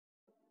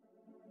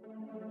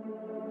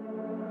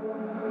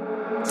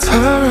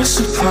Tear us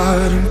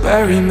apart and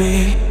bury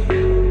me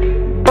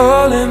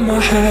all in my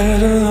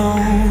head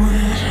alone,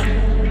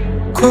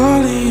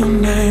 calling your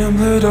name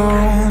but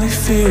only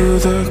feel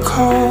the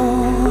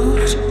cold.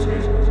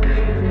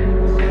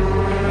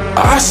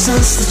 I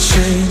sense the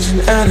change in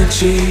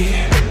energy,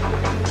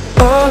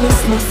 all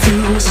of my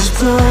fuse is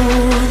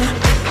blown.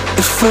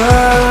 The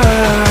fire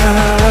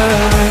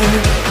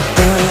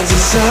burns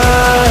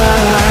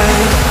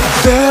inside,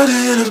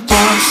 buried in a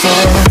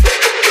bonfire.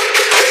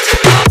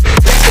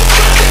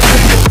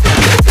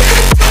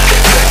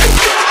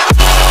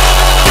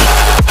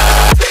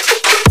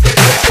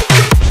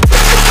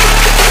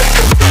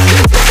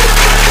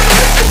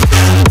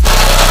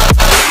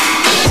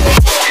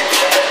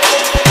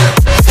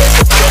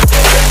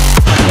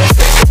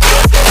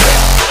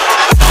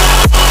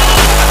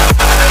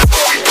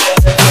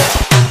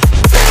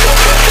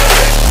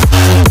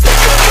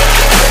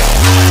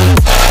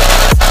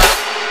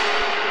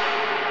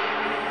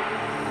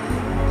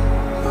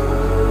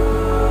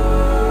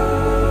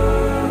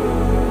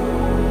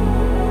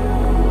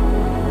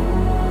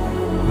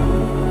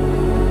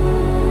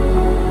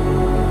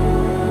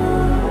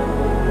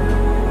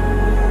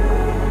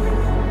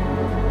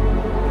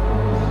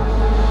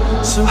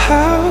 So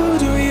how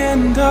do we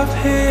end up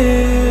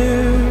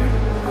here?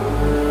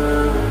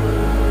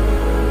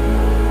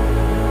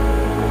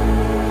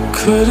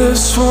 Could've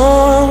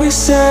sworn we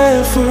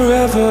said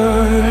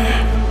forever.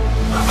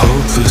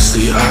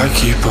 Hopelessly I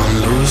keep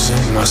on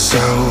losing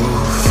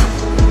myself,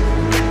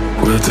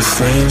 with the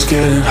flames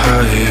getting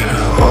higher,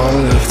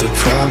 all of the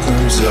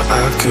problems that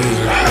I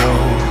couldn't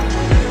help.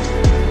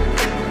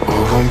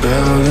 Oh, I'm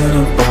building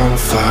a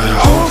bonfire.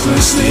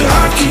 Hopelessly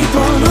I keep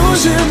on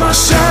losing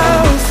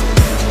myself,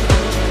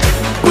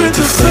 with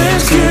the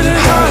flames getting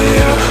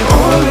higher,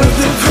 all of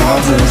the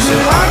problems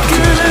that I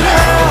couldn't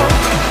help.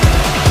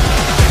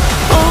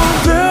 Oh, I'm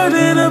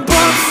burning a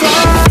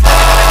bonfire.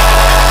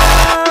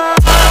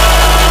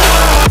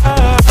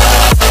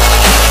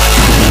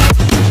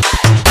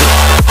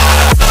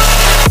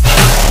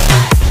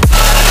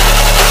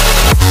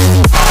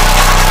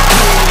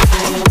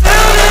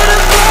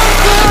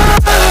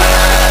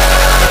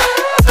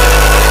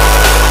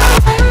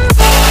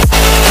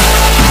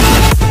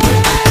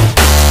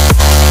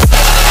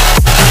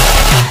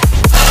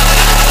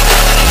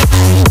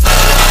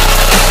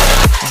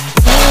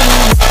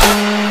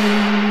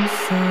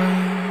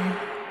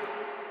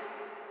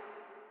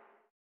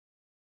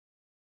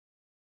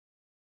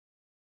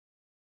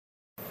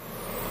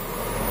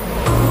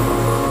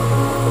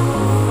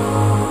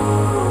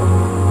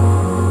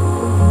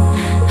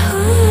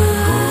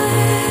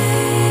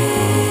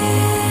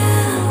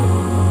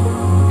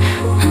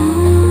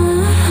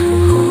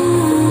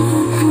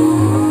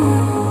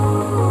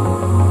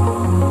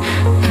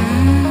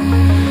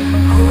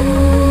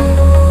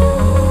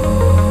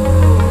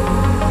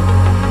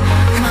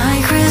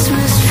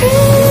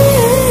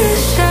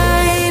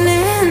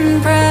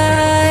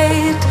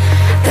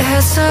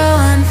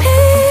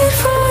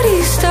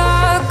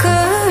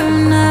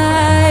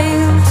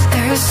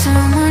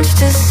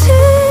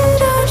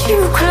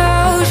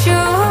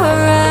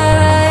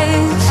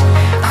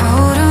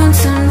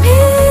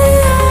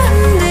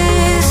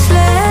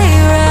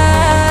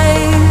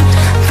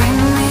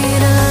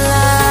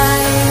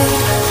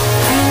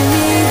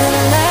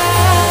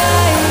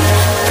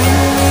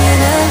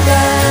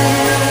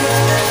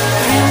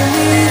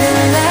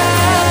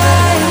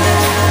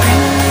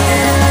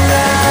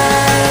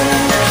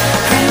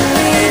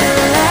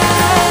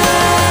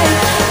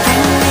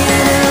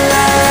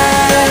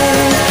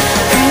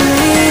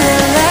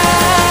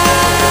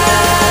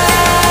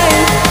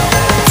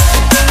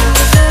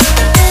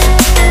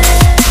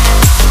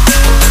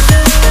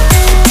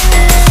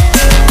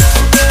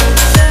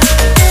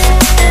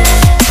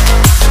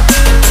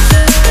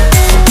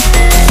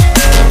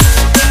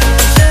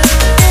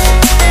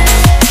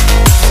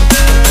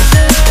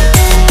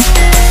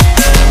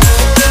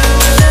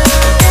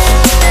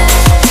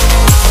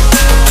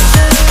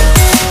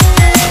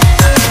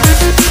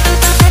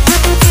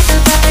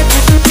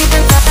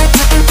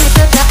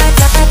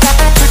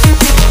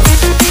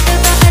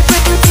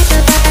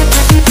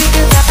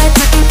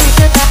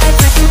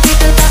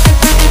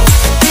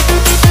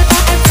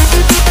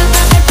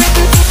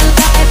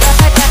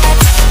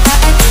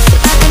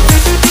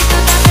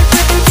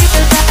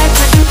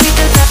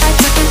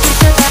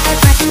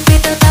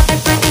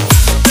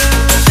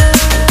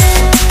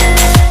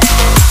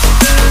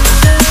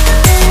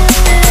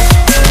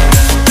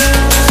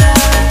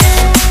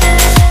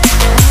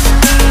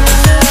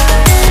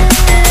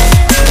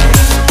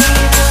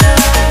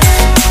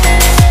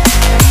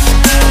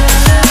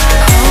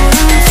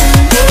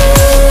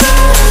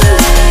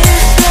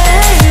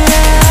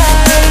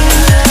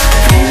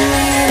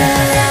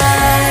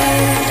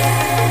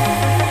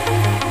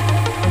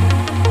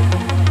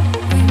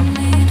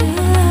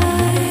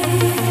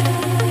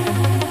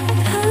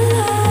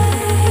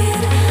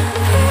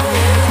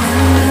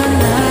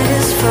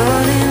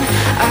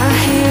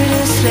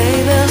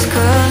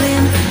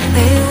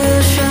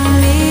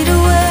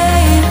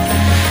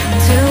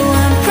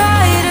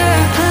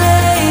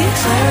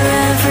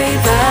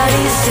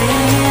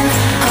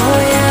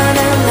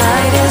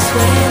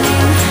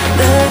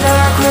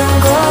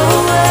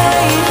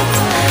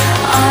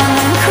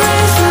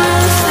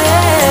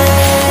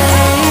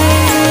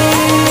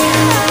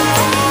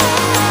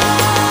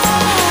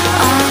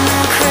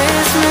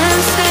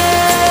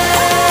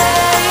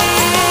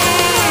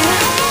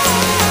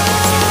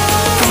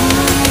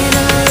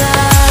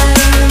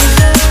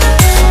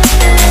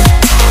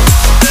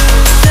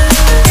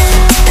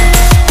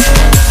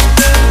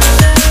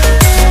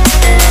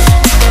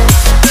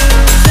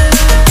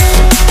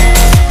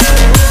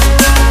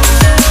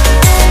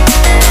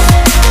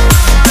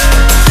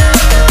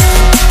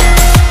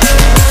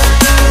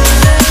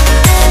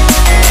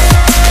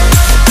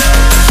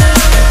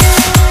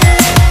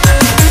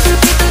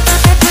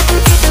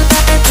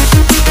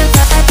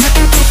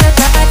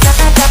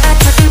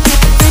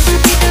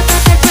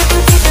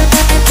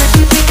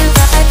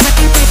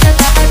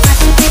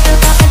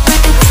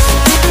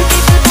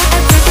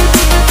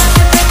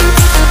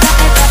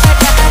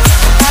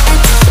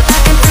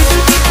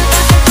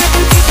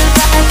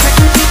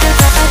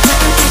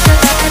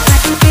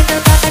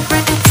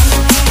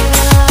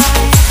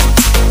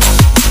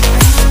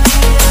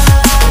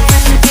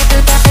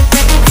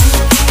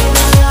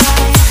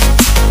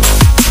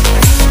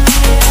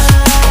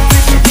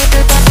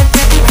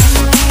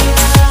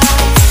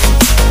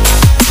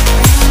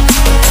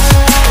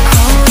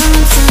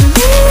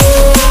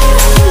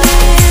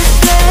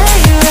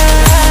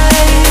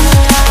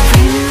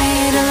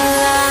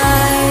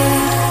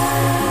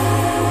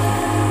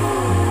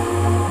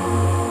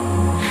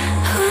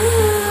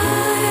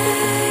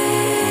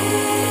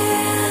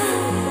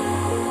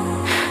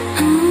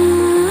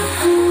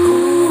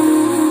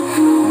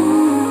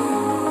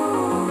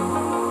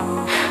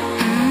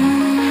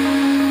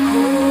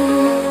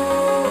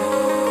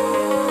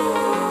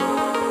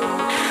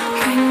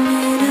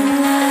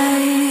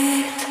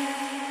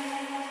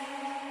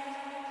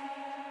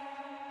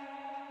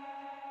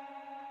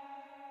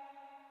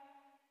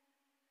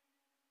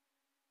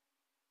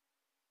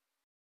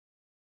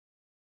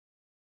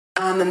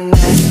 I'm a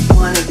mess,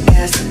 wanna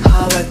guess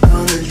how I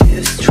gonna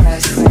lose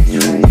stress.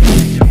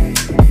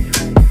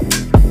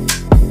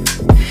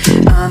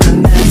 I'm a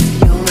mess,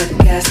 you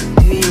wanna guess,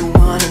 do you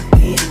wanna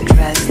be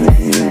undressed?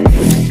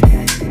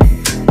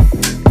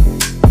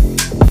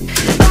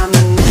 I'm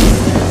a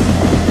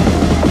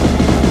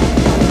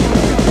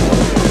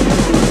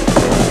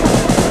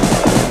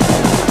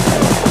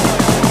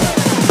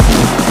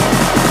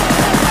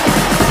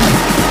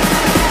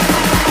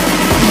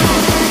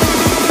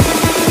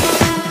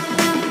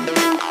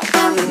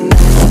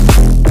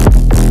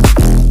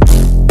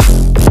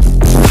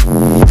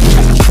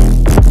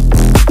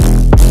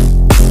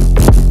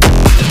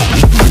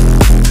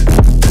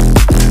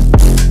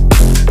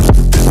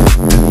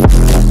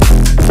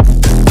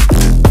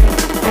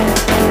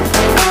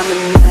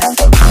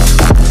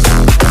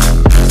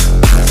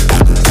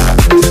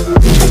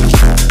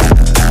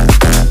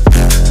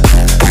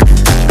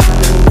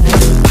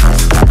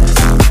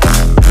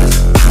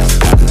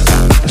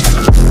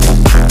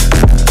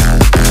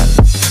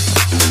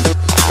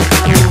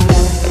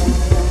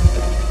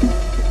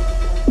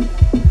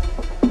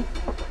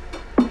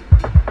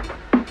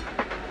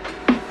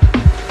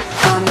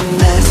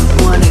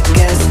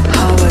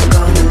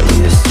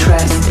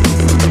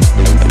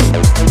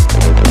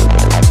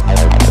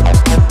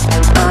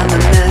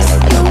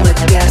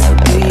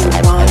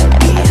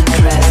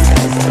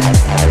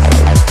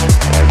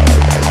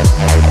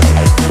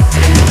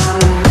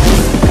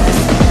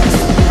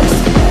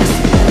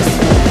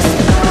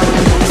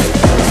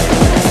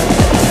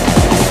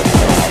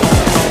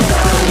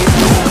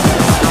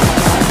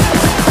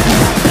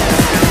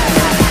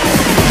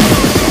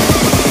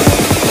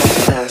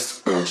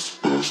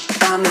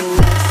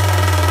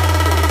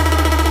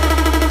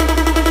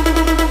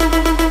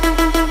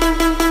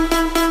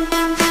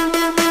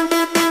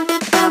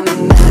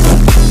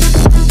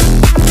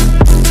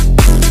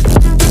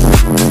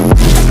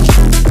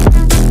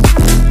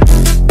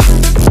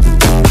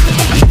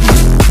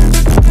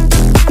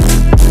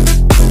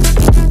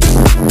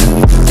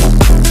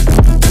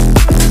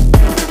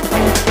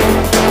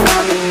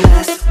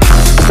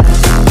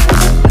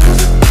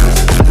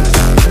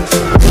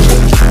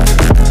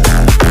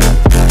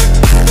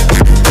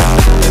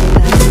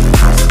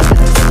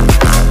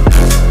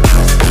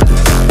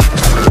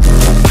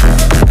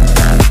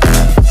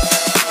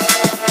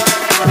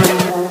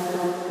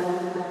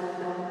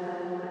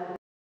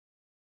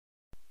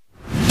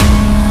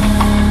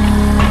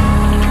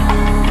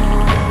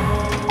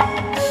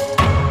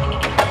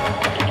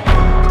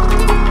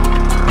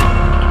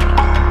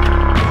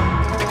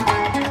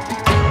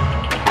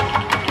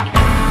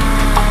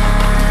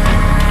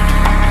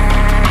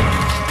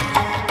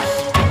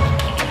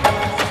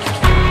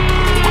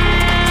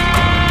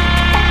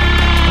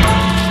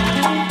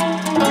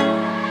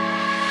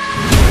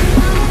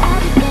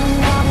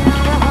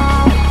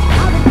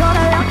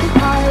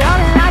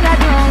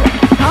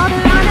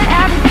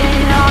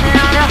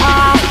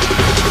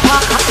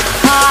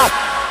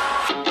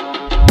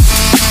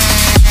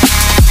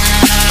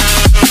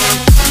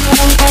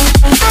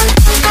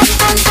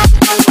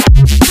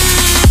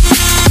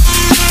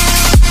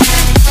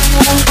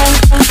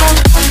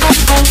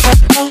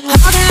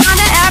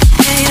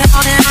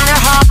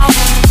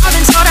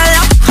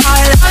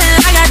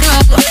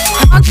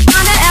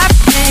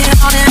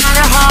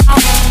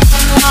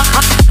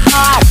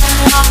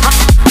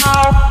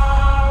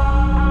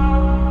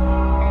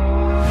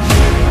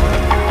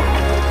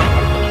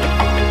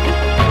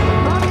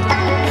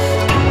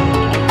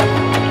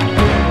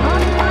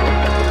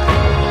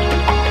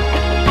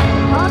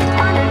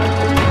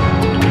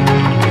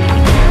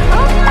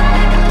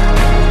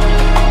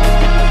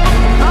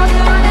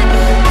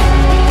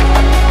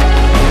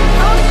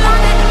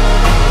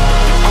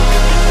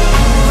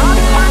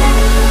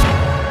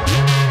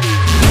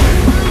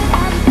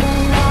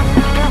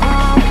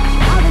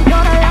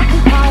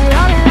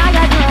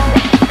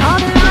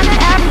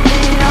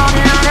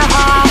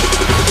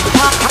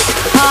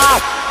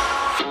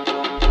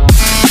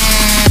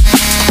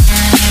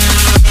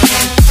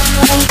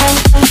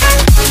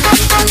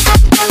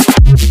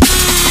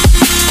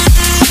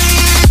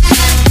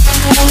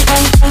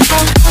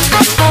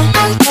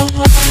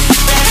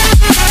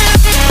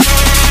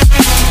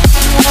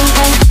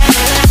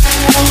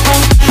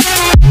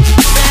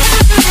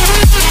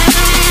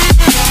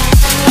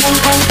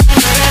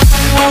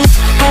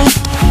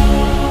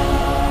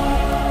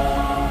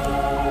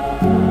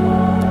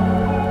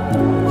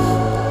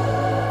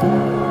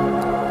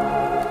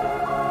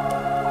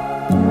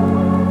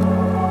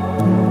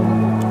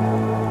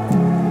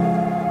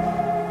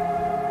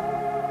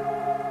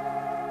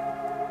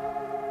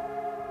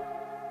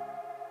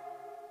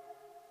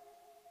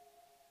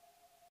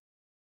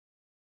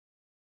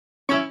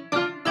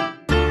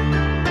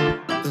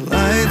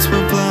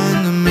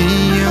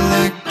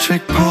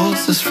electric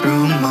pulses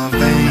through my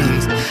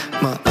veins.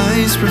 My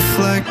eyes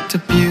reflect the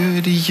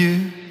beauty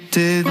you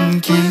didn't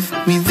give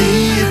me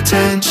the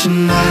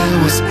attention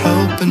I was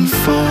hoping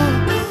for.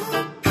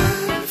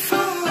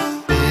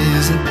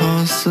 Is it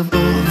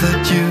possible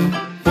that you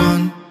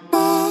want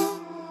more?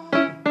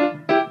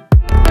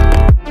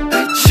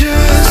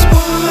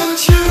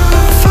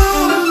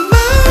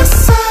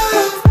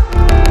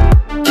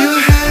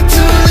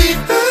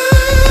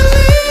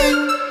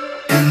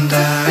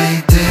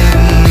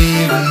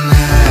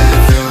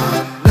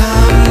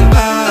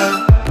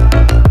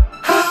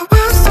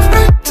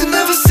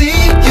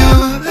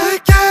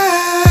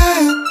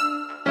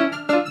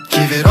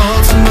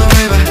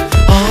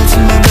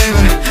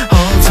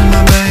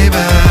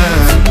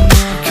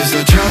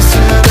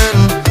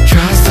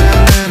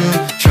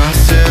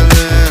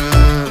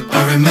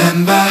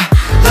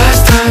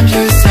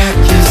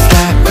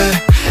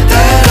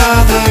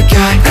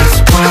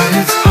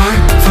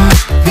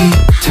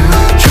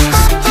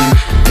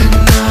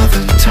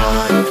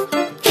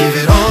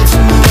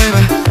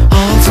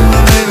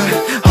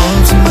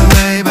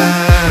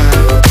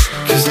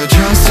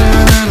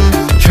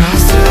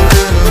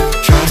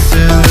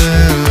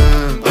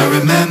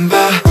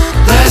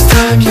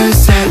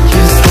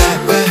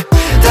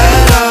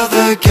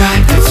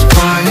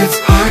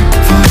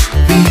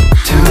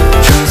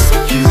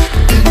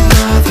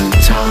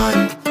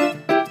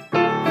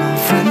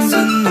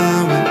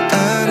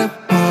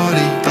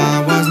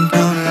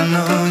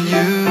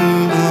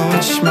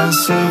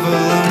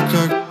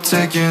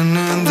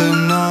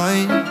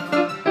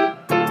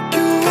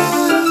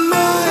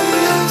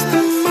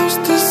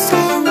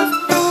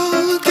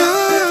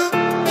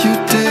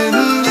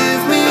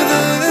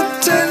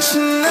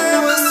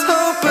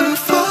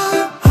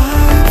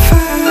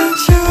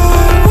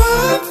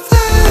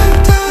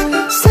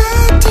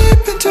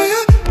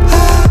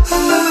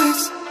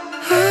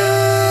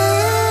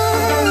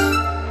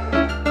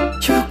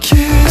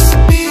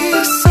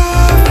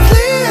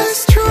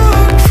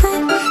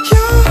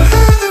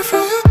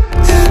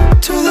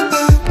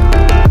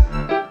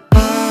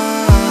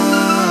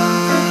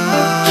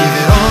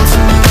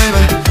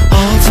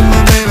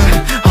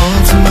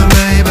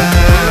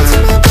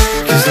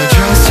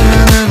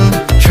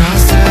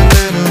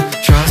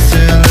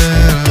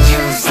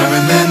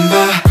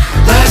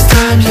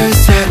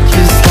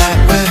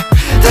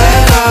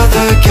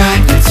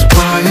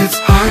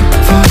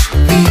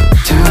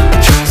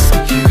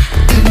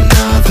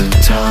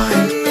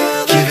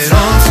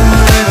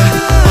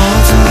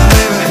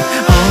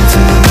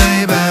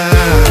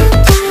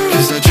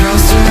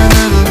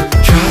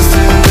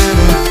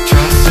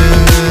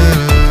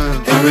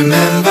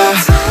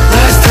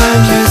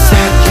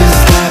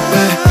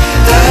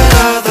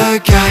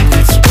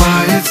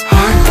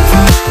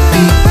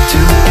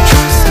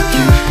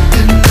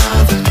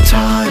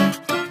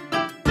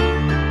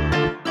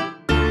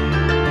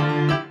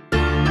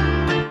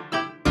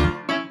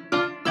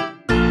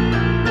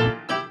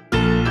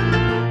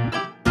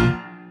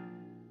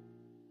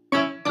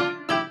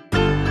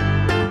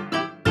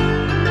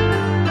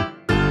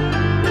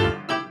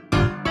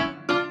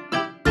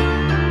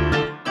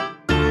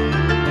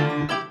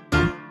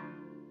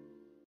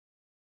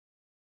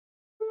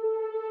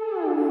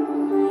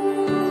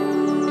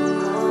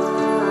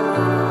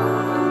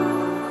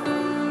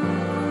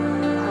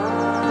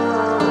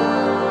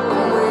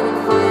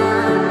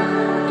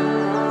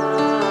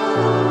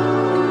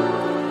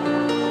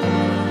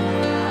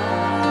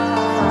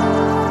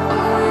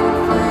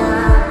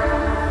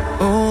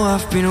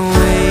 been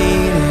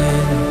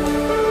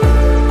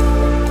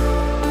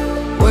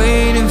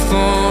waiting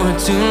for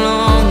too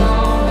long.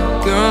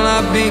 Girl,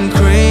 I've been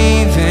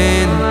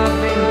craving,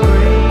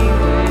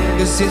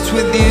 'cause it's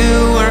with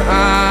you where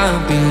I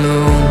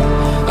belong.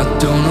 I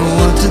don't know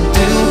what to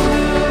do,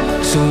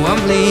 so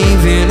I'm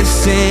leaving the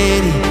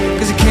city,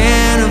 'cause I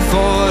can't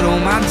avoid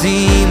all my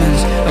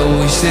demons. I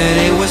wish that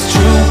it was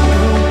true,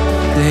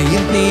 that you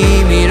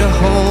need me to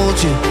hold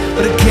you,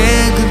 but I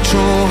can't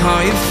control how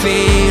you're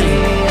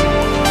feeling.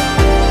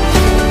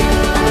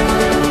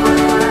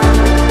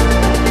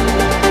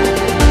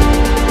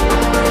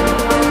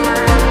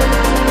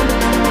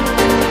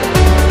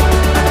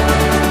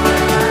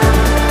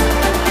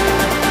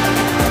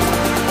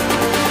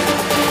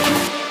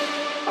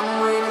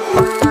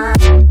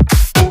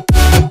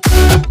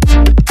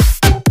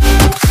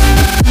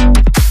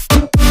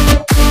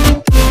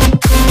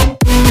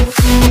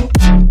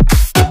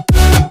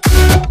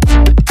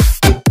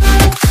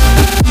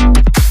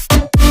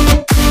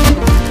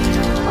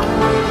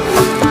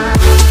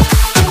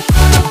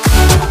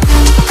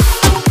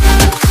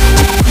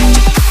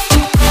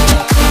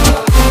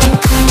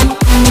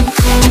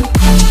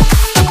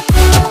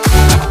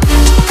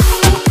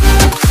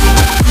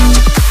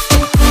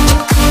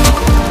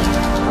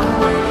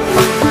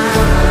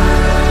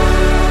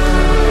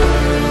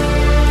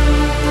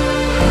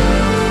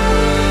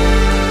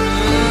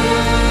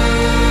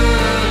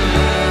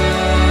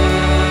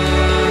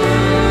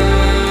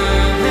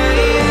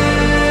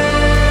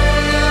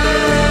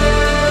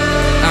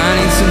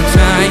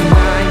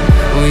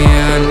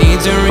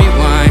 To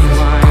rewind,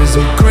 'cause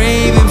I'm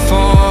craving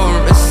for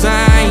a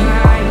sign.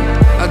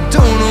 I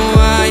don't know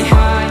why,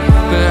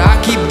 but I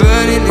keep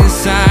burning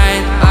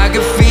inside. I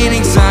got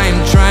feelings I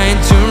am trying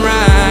to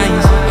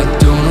rise. I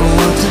don't know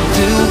what to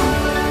do,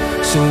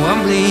 so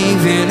I'm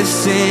leaving the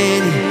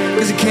city,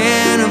 'cause I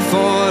can't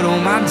avoid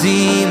all my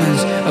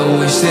demons. I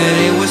wish that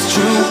it was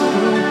true,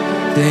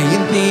 that you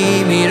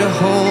need me to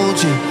hold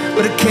you,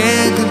 but I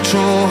can't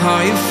control how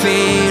you're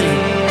feeling.